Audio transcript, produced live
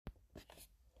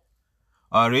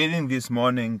Our reading this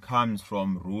morning comes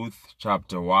from Ruth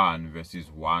chapter 1,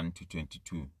 verses 1 to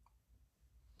 22.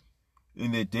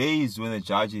 In the days when the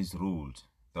judges ruled,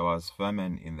 there was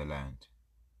famine in the land.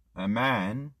 A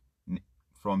man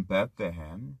from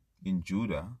Bethlehem in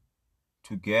Judah,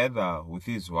 together with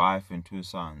his wife and 2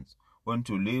 sons, went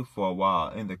to live for a while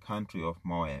in the country of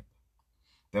Moab.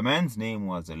 The man's name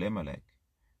was Elimelech,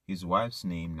 his wife's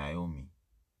name Naomi,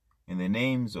 and the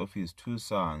names of his 2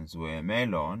 sons were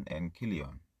Mahlon and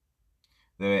Chilion.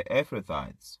 They were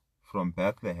Ephrathites from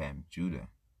Bethlehem, Judah,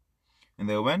 and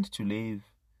they went to live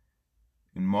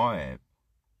in Moab.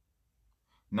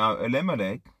 Now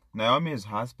Elimelech, Naomi's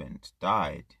husband,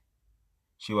 died.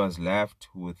 She was left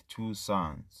with 2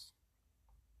 sons.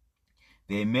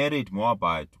 They married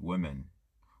Moabite women,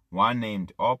 one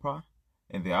named Orpah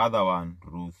and the other one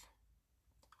Ruth.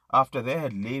 After they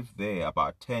had lived there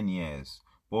about 10 years,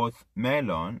 both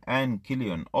Mahlon and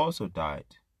Chilion also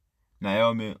died.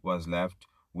 Naomi was left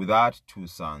without 2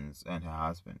 sons and her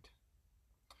husband.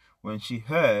 When she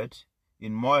heard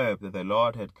in Moab that the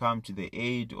Lord had come to the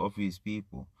aid of his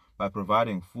people by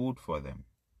providing food for them,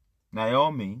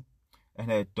 Naomi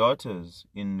and her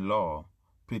daughters-in-law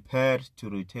prepared to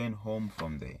return home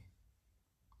from there.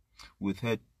 With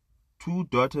her 2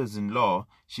 daughters-in-law,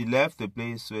 she left the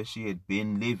place where she had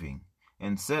been living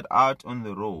and set out on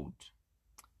the road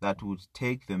that would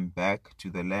take them back to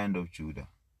the land of Judah.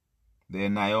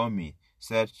 Then Naomi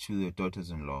said to the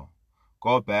daughters-in-law,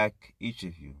 "Go back, each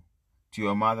of you, to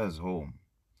your mother's home.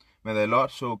 May the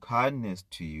Lord show kindness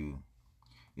to you,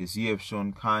 as ye have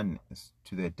shown kindness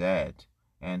to the dead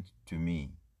and to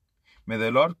me. May the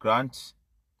Lord grant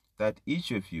that each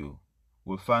of you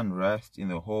will find rest in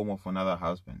the home of another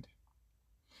husband."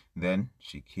 Then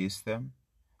she kissed them,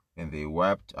 and they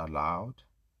wept aloud,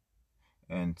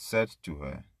 and said to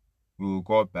her, "We will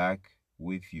go back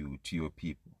with you to your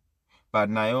people." But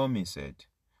Naomi said,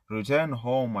 "Return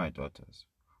home, my daughters.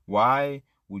 Why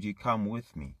would you come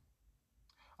with me?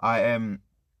 Am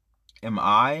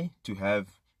I to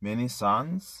have many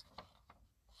sons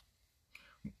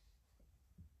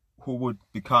who would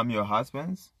become your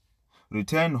husbands?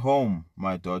 Return home,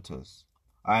 my daughters.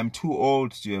 I am too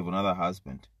old to have another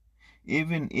husband.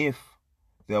 Even if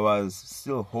there was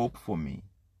still hope for me,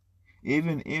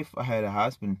 even if I had a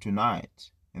husband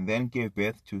tonight and then gave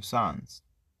birth to sons,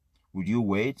 would you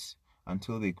wait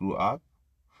until they grew up?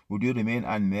 Would you remain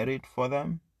unmarried for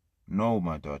them? No,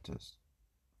 my daughters.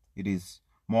 It is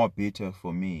more bitter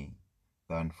for me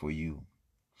than for you,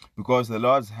 because the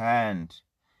Lord's hand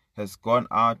has gone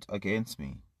out against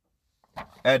me."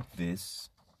 At this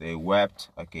they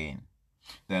wept again.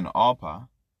 Then Orpah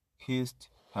kissed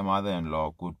her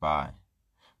mother-in-law goodbye,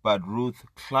 but Ruth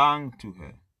clung to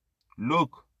her.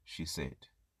 "Look," she said,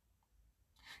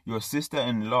 "your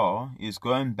sister-in-law is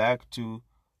going back to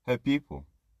her people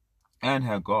and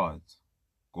her gods.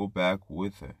 Go back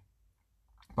with her."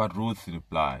 But Ruth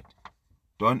replied,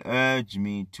 "Don't urge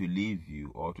me to leave you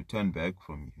or to turn back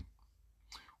from you.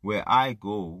 Where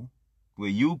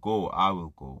you go, I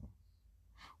will go.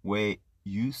 Where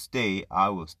you stay, I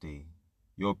will stay.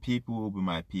 Your people will be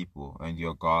my people, and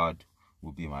your God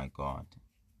will be my God.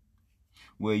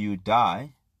 Where you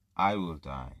die, I will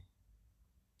die,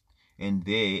 and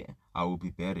there I will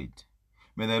be buried.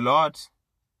 May the Lord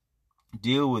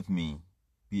deal with me,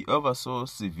 be ever so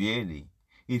severely,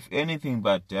 if anything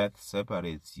but death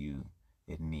separates you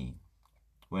and me."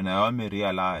 When Naomi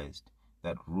realized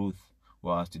that Ruth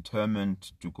was determined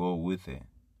to go with her,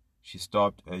 she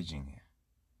stopped urging her.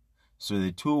 So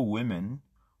the 2 women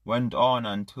went on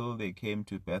until they came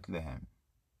to Bethlehem.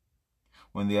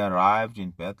 When they arrived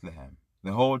in Bethlehem,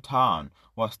 the whole town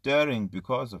was stirring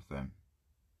because of them.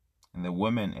 And the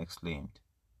women exclaimed,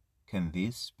 "Can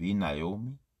this be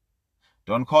Naomi?"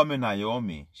 "Don't call me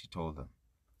Naomi," she told them.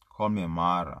 "Call me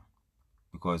Mara,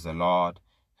 because the Lord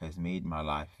has made my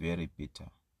life very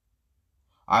bitter.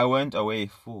 I went away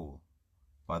full,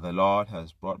 but the Lord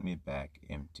has brought me back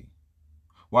empty.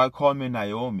 Why call me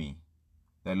Naomi?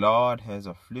 The Lord has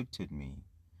afflicted me.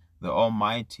 The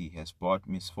Almighty has brought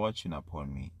misfortune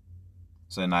upon me."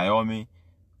 So Naomi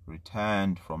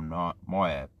returned from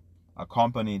Moab,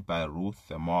 accompanied by Ruth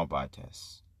the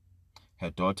Moabitess, her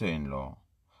daughter-in-law,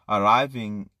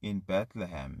 arriving in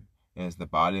Bethlehem as the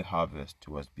barley harvest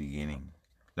was beginning.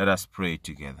 Let us pray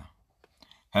together.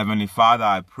 Heavenly Father,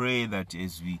 I pray that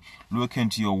as we look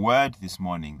into your word this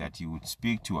morning, that you would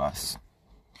speak to us.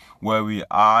 Where we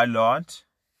are, Lord,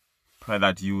 pray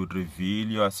that you would reveal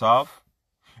yourself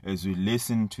as we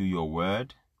listen to your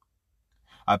word.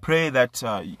 I pray that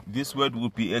this word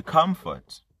would be a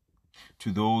comfort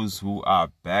to those who are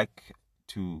back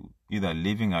to either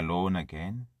living alone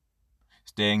again,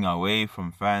 staying away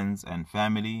from friends and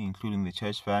family, including the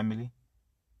church family.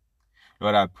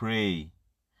 Lord, I pray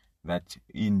that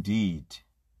indeed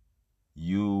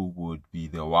you would be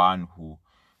the one who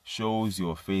shows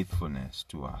your faithfulness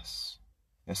to us,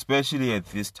 especially at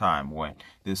this time when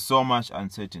there's so much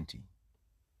uncertainty.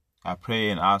 I pray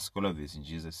and ask all of this in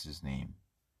Jesus' name.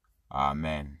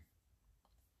 Amen.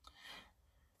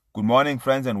 Good morning,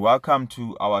 friends, and welcome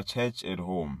to our church at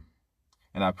home.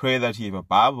 And I pray that you have a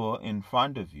Bible in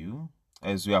front of you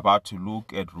as we are about to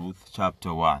look at Ruth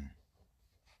chapter 1.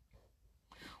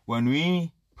 When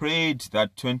we prayed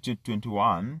that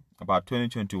 2021,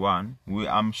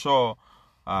 I'm sure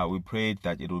we prayed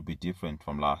that it would be different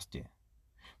from last year.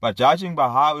 But judging by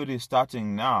how it is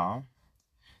starting now,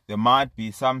 there might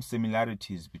be some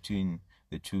similarities between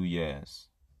the 2 years.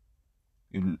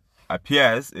 It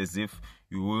appears as if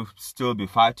you will still be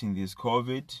fighting this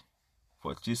COVID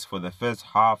for the first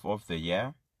half of the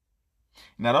year.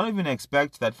 And I don't even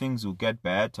expect that things will get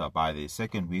better by the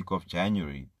second week of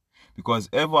January, because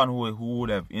everyone who would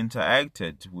have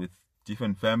interacted with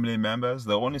different family members,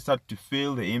 they only start to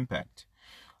feel the impact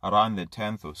around the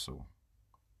 10th or so.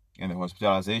 And the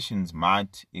hospitalizations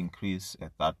might increase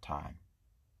at that time.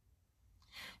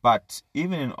 But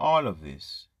even in all of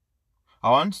this, I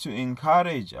want to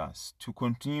encourage us to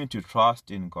continue to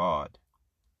trust in God,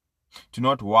 to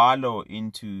not wallow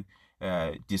into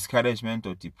discouragement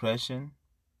or depression,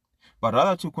 but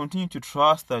rather to continue to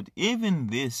trust that even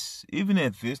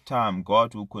at this time,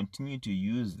 God will continue to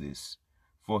use this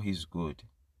for His good.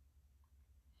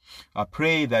 I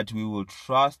pray that we will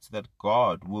trust that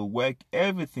God will work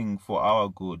everything for our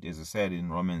good, as I said in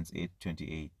Romans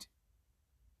 8:28.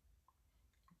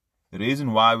 The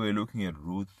reason why we're looking at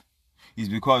Ruth is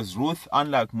because Ruth,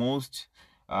 unlike most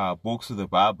books of the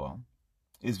Bible,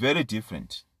 is very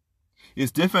different.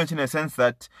 It's different in a sense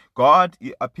that God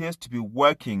appears to be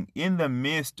working in the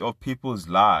midst of people's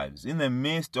lives, in the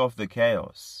midst of the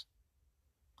chaos.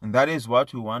 And that is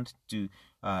what we want to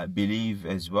believe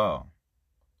as well.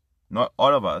 Not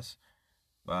all of us,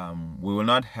 we will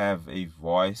not have a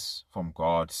voice from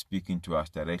God speaking to us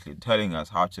directly, telling us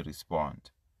how to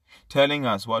respond, telling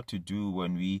us what to do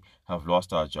when we have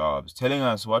lost our jobs, telling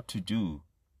us what to do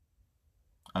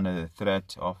under the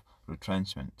threat of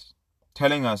retrenchment,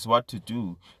 telling us what to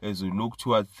do as we look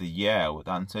towards the year with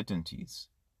uncertainties.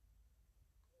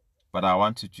 But I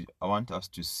want us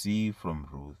to see from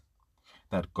Ruth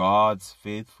that God's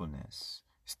faithfulness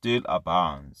still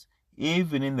abounds,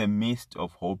 even in the midst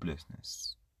of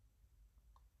hopelessness.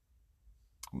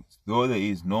 Though there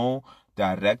is no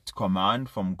direct command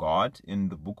from God in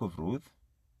the book of Ruth,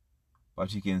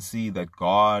 but you can see that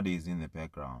God is in the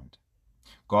background.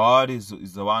 God is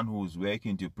the one who is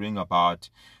working to bring about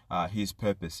His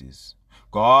purposes.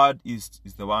 God is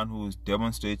the one who is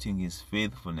demonstrating His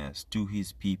faithfulness to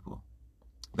His people.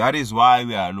 That is why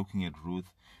we are looking at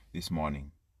Ruth this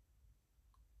morning.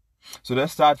 So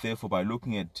let's start therefore by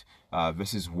looking at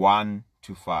verses 1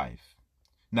 to 5.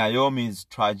 Naomi's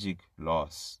tragic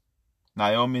loss.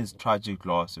 Naomi's tragic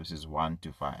loss, verses 1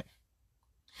 to 5.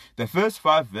 The first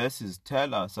 5 verses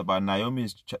tell us about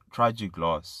Naomi's tragic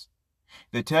loss.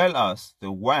 They tell us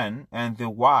the when and the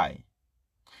why.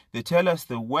 They tell us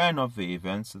the when of the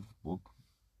events of the book,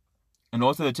 and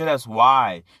also they tell us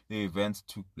why the events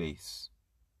took place.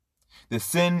 The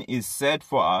scene is set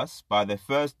for us by the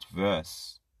first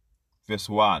verse, verse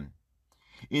 1.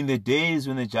 In the days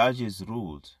when the judges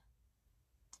ruled,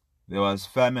 there was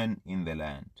famine in the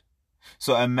land.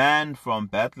 So a man from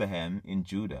Bethlehem in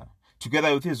Judah,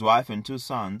 together with his wife and 2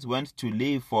 sons, went to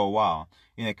live for a while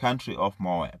in the country of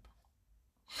Moab.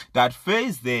 That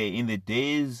phrase there, in the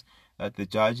days that the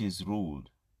judges ruled,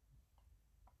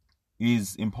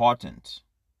 is important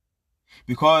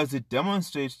because it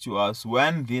demonstrates to us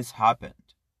when this happened.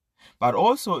 But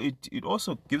also it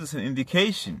also gives us an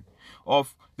indication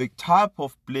of the type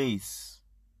of place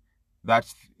that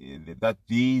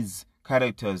these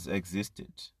characters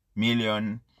existed.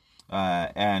 Milion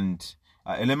and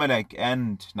Elimelech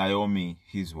and Naomi,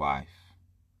 his wife.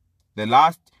 The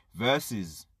last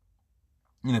verses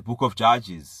in the book of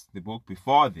Judges, the book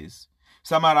before this,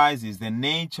 summarizes the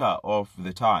nature of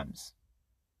the times.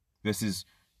 Judges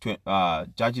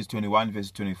 21,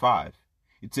 verse 25.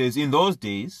 It says, in those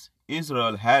days,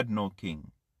 Israel had no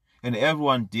king, and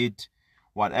everyone did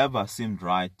whatever seemed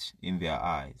right in their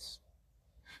eyes.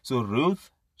 So Ruth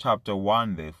chapter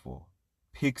 1, therefore,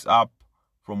 picks up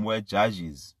from where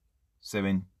Judges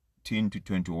 17 to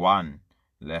 21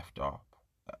 left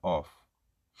off.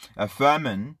 A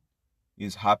famine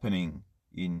is happening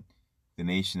in the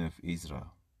nation of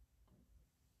Israel.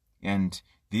 And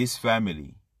this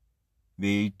family,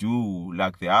 they do,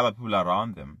 like the other people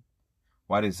around them,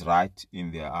 what is right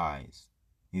in their eyes.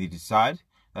 They decide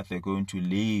that they're going to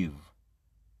leave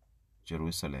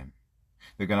Jerusalem.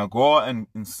 They're going to go and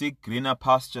seek greener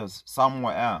pastures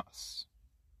somewhere else.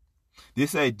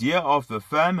 This idea of the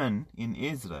famine in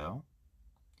Israel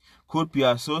could be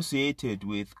associated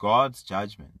with God's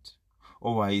judgment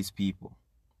over his people.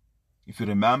 If you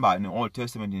remember in the Old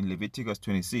Testament in Leviticus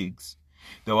 26,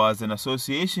 there was an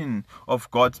association of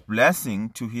God's blessing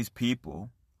to his people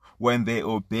when they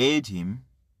obeyed him,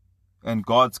 and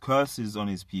God's curses on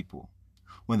his people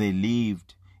when they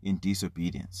lived in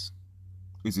disobedience.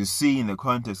 As you see in the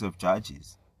context of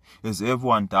Judges, as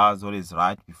everyone does what is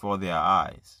right before their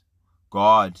eyes,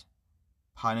 God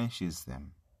punishes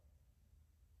them.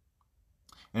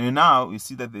 And now we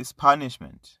see that this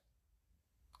punishment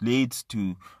leads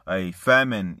to a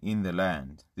famine in the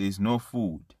land. There is no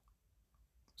food.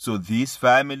 So this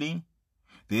family,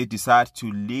 they decide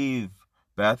to leave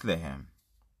Bethlehem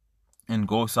and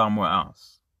go somewhere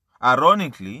else.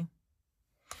 Ironically,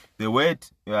 the word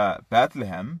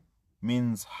Bethlehem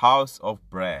means house of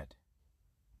bread.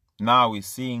 Now we're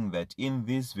seeing that in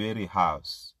this very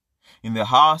house, in the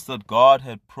house that God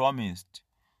had promised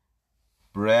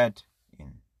bread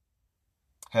in,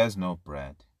 has no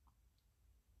bread.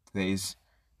 There is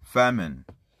famine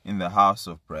in the house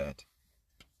of bread.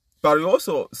 But we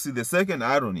also see the second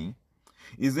irony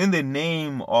is in the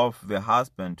name of the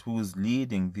husband who is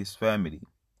leading this family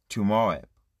to Moab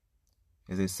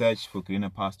as they search for greener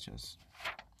pastures.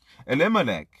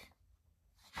 Elimelech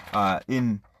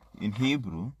in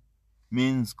Hebrew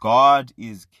means God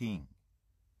is king.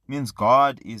 Means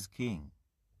God is king.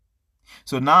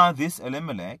 So now this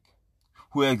Elimelech,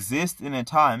 who exists in a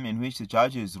time in which the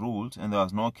judges ruled and there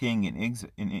was no king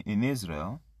in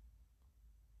Israel,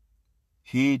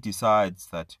 he decides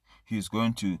that he's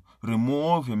going to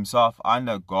remove himself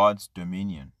under God's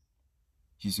dominion.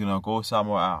 He's going to go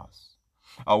somewhere else,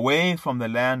 away from the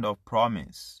land of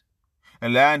promise, a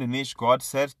land in which God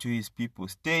said to his people,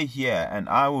 stay here and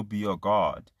I will be your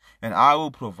God and I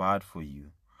will provide for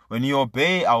you. When you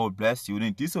obey, I will bless you. When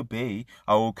you disobey,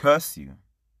 I will curse you.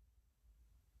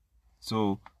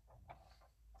 So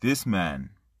this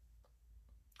man,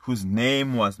 whose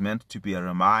name was meant to be a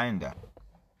reminder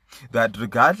that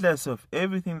regardless of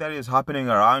everything that is happening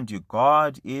around you,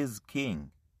 God is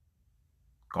king.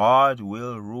 God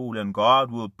will rule and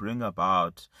God will bring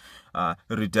about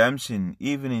redemption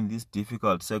even in this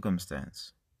difficult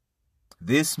circumstance.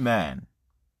 This man,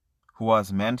 who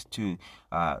was meant to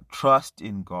trust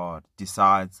in God,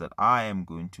 decides that I am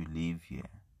going to live here.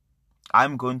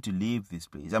 I'm going to leave this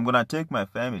place. I'm going to take my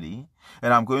family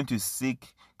and I'm going to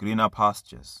seek greener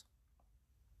pastures.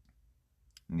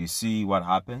 And you see what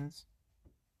happens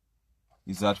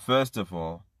is that first of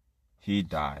all, he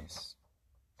dies.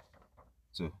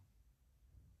 So,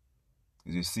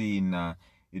 as you see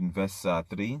in verse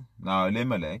 3, now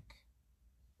Elimelech,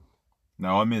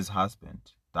 Naomi's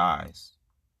husband, dies,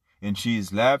 and she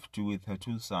is left with her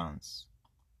 2 sons.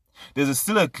 There's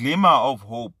still a glimmer of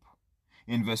hope.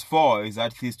 In verse 4 is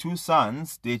that these 2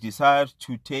 sons, they decide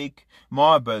to take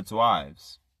Moabite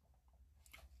wives.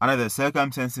 Under the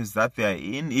circumstances that they are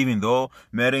in, even though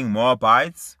marrying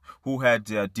Moabites who had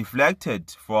deflected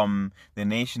from the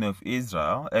nation of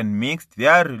Israel and mixed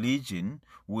their religion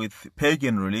with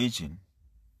pagan religion,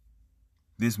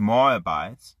 these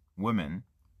Moabites women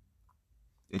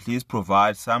at least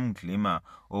provide some glimmer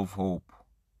of hope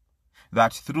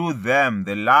that through them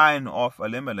the line of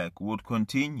Elimelech would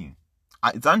continue.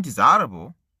 It's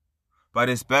undesirable, but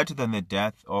it's better than the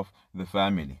death of the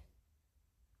family.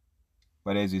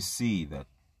 But as you see that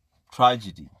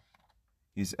tragedy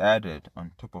is added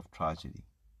on top of tragedy.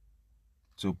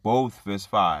 So both verse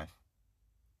 5,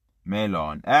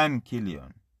 Mahlon and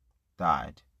Chilion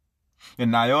died.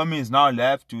 And Naomi is now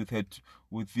left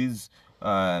with these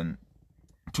 2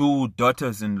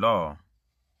 daughters-in-law.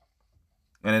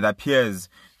 And it appears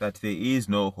that there is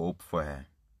no hope for her.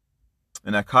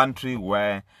 In a country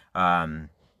where, at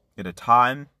a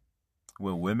time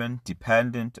where women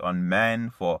dependent on men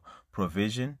for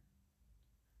provision,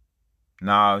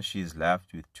 now she is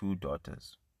left with 2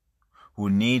 daughters who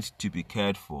need to be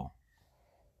cared for.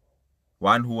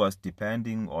 One who was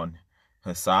depending on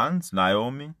her sons,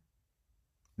 Naomi,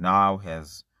 now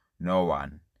has no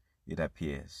one, it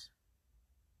appears.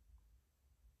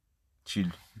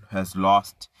 She has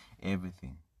lost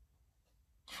everything.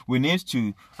 We need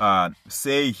to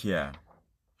say here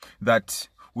that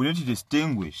we need to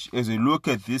distinguish as we look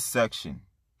at this section.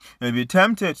 And be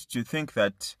tempted to think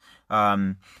that,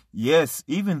 yes,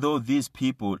 even though these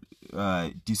people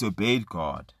disobeyed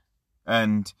God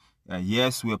and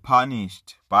yes, we're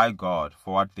punished by God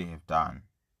for what they have done.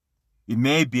 It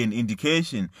may be an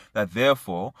indication that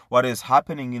therefore what is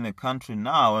happening in the country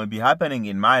now will be happening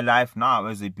in my life now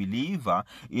as a believer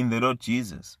in the Lord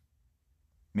Jesus.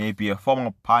 May be a form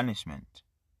of punishment,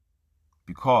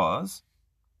 because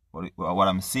what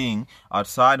I'm seeing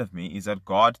outside of me is that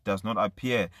God does not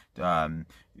appear to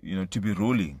be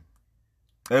ruling.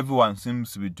 Everyone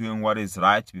seems to be doing what is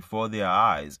right before their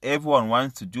eyes. Everyone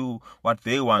wants to do what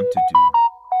they want to do.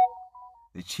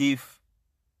 The chief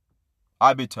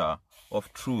arbiter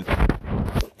of truth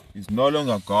is no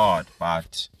longer God,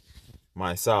 but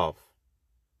myself.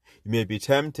 You may be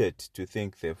tempted to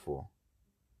think, therefore,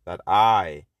 that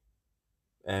I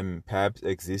am perhaps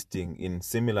existing in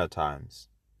similar times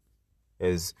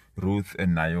as Ruth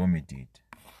and Naomi did.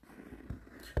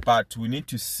 But we need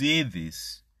to see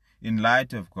this in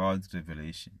light of God's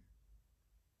revelation.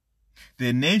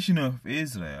 The nation of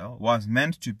Israel was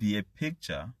meant to be a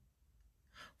picture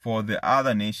for the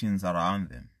other nations around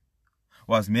them,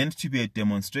 was meant to be a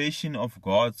demonstration of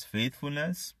God's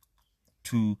faithfulness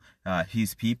to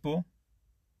his people,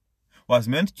 was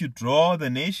meant to draw the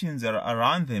nations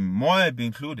around them, Moab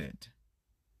included,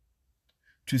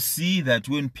 to see that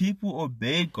when people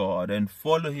obey God and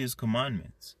follow his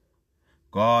commandments,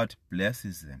 God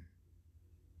blesses them.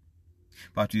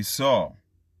 But we saw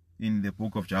in the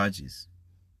book of Judges,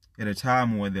 at a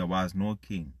time where there was no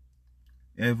king,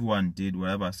 everyone did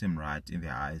whatever seemed right in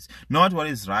their eyes, not what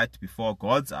is right before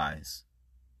God's eyes.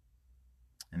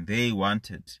 And they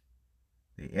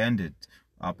ended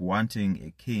up wanting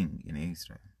a king in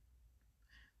Israel.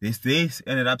 They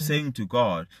ended up saying to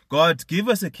God, God, give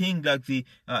us a king like the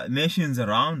nations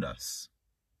around us.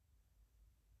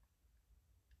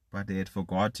 But they had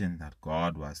forgotten that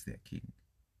God was their king.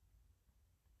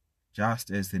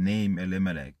 Just as the name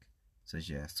Elimelech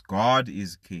suggests, God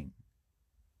is king.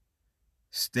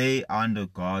 Stay under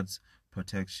God's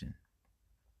protection.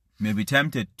 We may be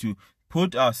tempted to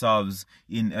put ourselves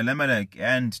in Elimelech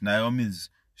and Naomi's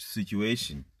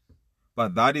situation,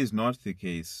 but that is not the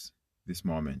case this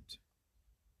moment.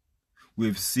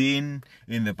 We've seen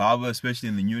in the Bible, especially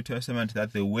in the New Testament,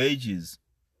 that the wages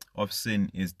of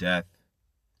sin is death.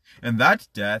 And that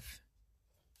death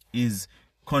is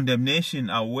condemnation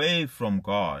away from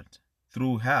God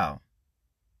through hell.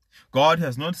 God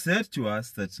has not said to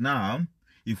us that now,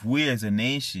 if we as a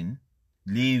nation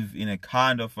live in a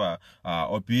kind of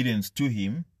obedience to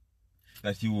him,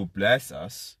 that he will bless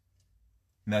us,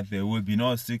 that there will be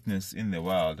no sickness in the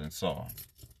world and so on.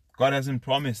 God hasn't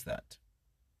promised that.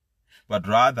 But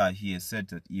rather he has said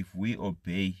that if we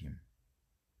obey him,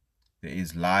 there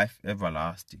is life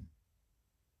everlasting.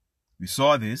 We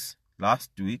saw this last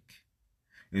week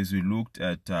as we looked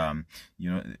at John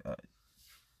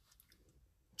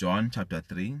chapter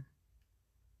 3,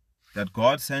 that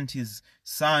God sent his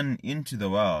Son into the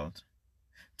world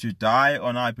to die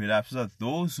on our behalf, so that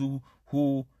those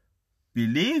who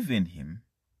believe in him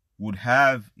would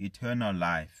have eternal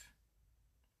life.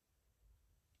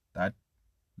 That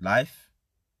life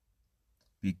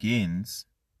begins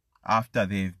after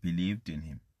they've believed in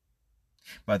him.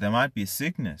 But there might be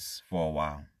sickness for a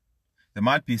while. There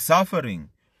might be suffering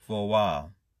for a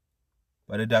while.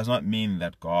 But it does not mean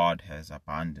that God has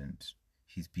abandoned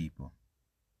his people.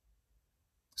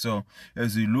 So,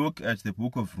 as we look at the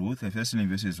book of Ruth, especially in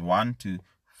verses 1 to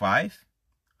 5,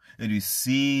 and we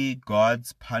see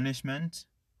God's punishment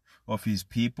of his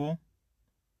people,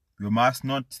 we must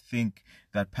not think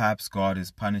that perhaps God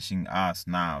is punishing us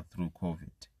now through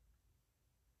COVID.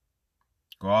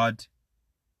 God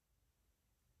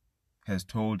has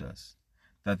told us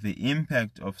that the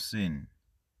impact of sin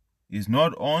is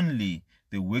not only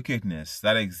the wickedness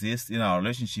that exists in our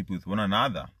relationship with one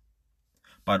another,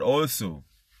 but also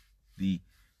the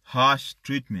harsh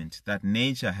treatment that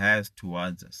nature has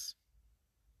towards us.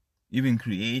 Even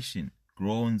creation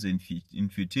groans in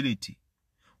futility,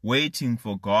 waiting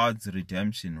for God's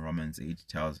redemption, Romans 8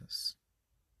 tells us.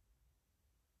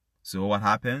 So what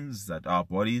happens is that our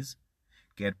bodies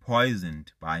get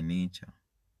poisoned by nature.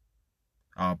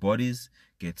 Our bodies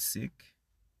get sick,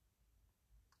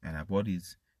 and our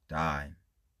bodies die.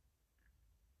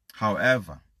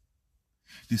 However,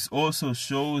 this also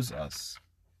shows us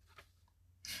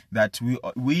that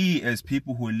we as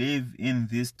people who live in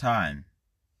this time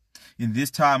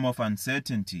of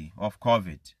uncertainty of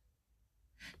COVID,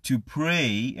 to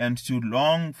pray and to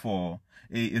long for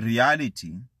a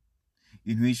reality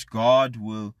in which God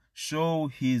will show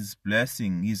his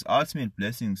blessing, his ultimate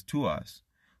blessings to us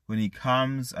when he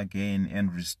comes again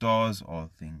and restores all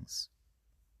things.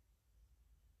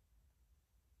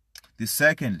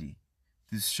 Secondly,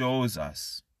 this shows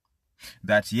us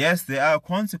that yes, there are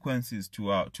consequences to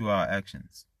our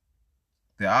actions.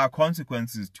 There are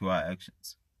consequences to our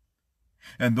actions.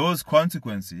 And those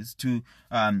consequences to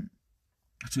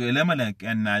Elimelech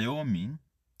and Naomi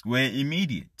were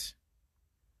immediate.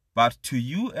 But to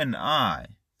you and I,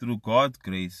 through God's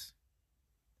grace,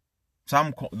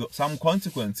 some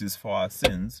consequences for our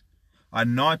sins are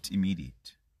not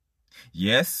immediate.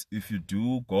 Yes, if you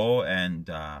do go and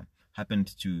happen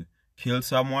to kill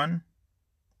someone,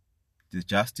 the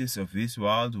justice of this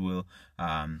world will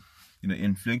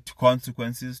inflict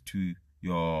consequences to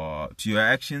your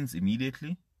actions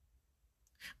immediately.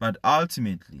 But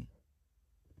ultimately,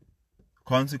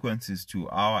 consequences to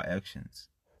our actions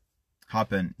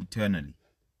happen eternally.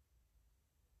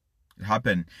 It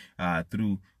happen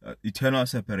through eternal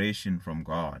separation from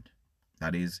God.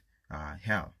 That is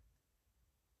hell.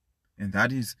 And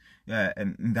that is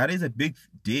a big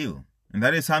deal. And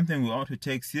that is something we ought to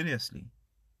take seriously.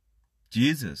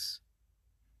 Jesus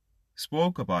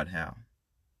spoke about hell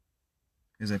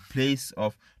as a place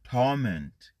of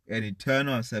torment and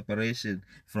eternal separation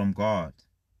from God,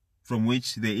 from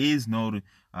which there is no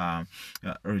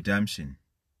redemption.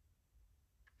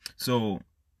 So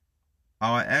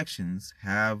our actions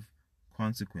have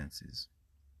consequences,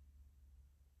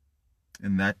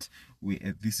 and that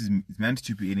this is meant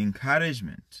to be an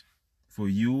encouragement for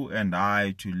you and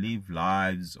I to live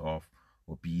lives of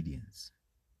obedience.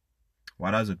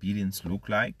 What does obedience look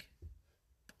like?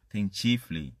 I think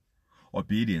chiefly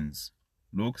obedience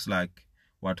looks like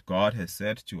what God has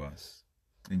said to us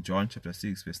in John chapter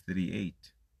 6 verse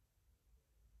 38.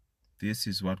 This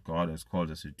is what God has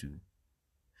called us to do: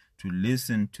 to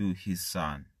listen to his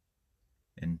Son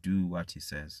and do what he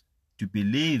says, to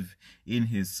believe in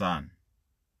his Son,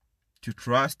 to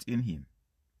trust in him.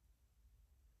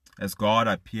 As God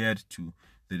appeared to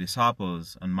the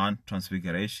disciples on Mount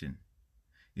Transfiguration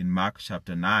in Mark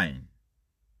chapter 9,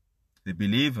 the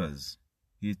believers,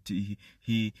 he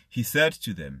said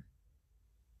to them,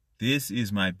 "This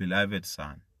is my beloved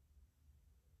Son.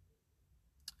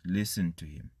 Listen to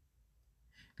him.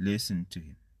 Listen to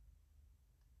him."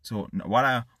 So what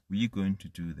are we going to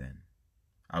do then?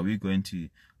 Are we going to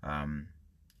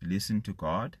listen to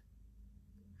God?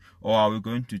 Or are we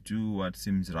going to do what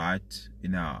seems right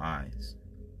in our eyes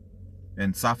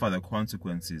and suffer the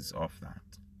consequences of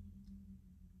that?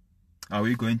 Are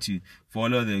we going to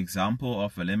follow the example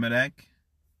of Elimelech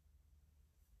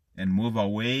and move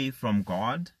away from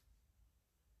God?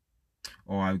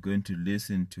 Or are we going to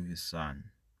listen to his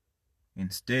Son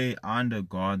and stay under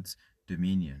God's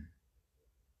dominion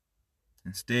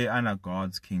and stay under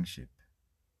God's kingship?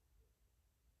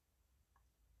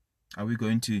 Are we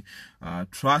going to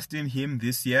trust in him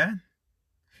this year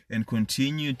and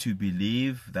continue to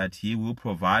believe that he will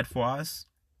provide for us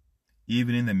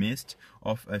even in the midst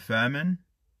of a famine,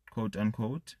 quote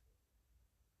unquote?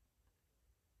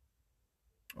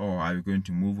 Or are we going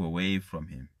to move away from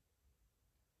him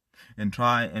and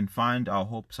try and find our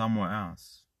hope somewhere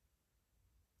else?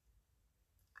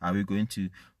 Are we going to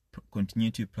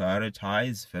continue to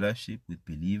prioritize fellowship with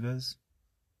believers?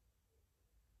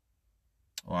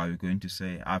 Or are we going to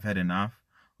say, "I've had enough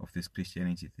of this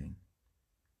Christianity thing.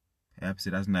 Perhaps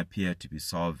it doesn't appear to be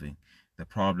solving the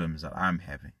problems that I'm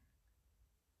having"?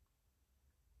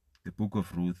 The book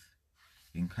of Ruth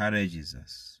encourages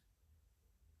us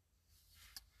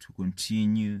to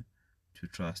continue to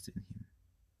trust in him,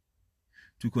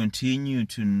 to continue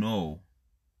to know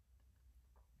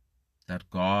that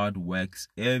God works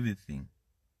everything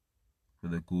for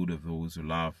the good of those who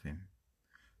love him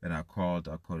and are called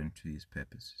according to his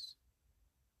purposes.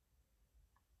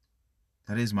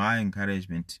 That is my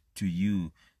encouragement to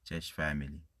you, church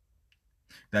family,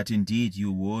 that indeed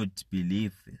you would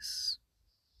believe this,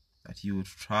 that you would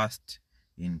trust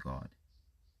in God.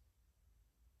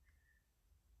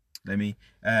 Let me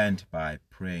end by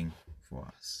praying for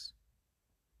us.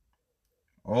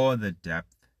 Oh, the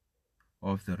depth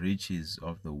of the riches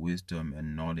of the wisdom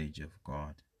and knowledge of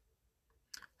God.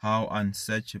 How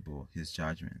unsearchable his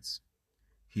judgments,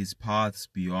 his paths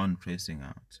beyond tracing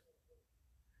out.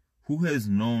 Who has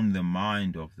known the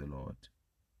mind of the Lord?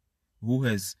 Who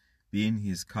has been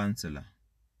his counselor?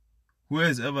 Who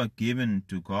has ever given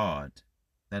to God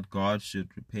that God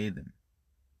should repay them?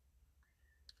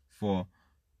 For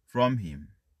from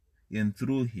him, and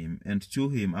through him, and to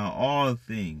him are all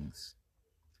things.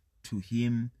 To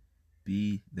him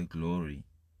be the glory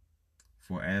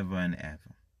forever and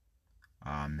ever.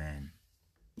 Amen.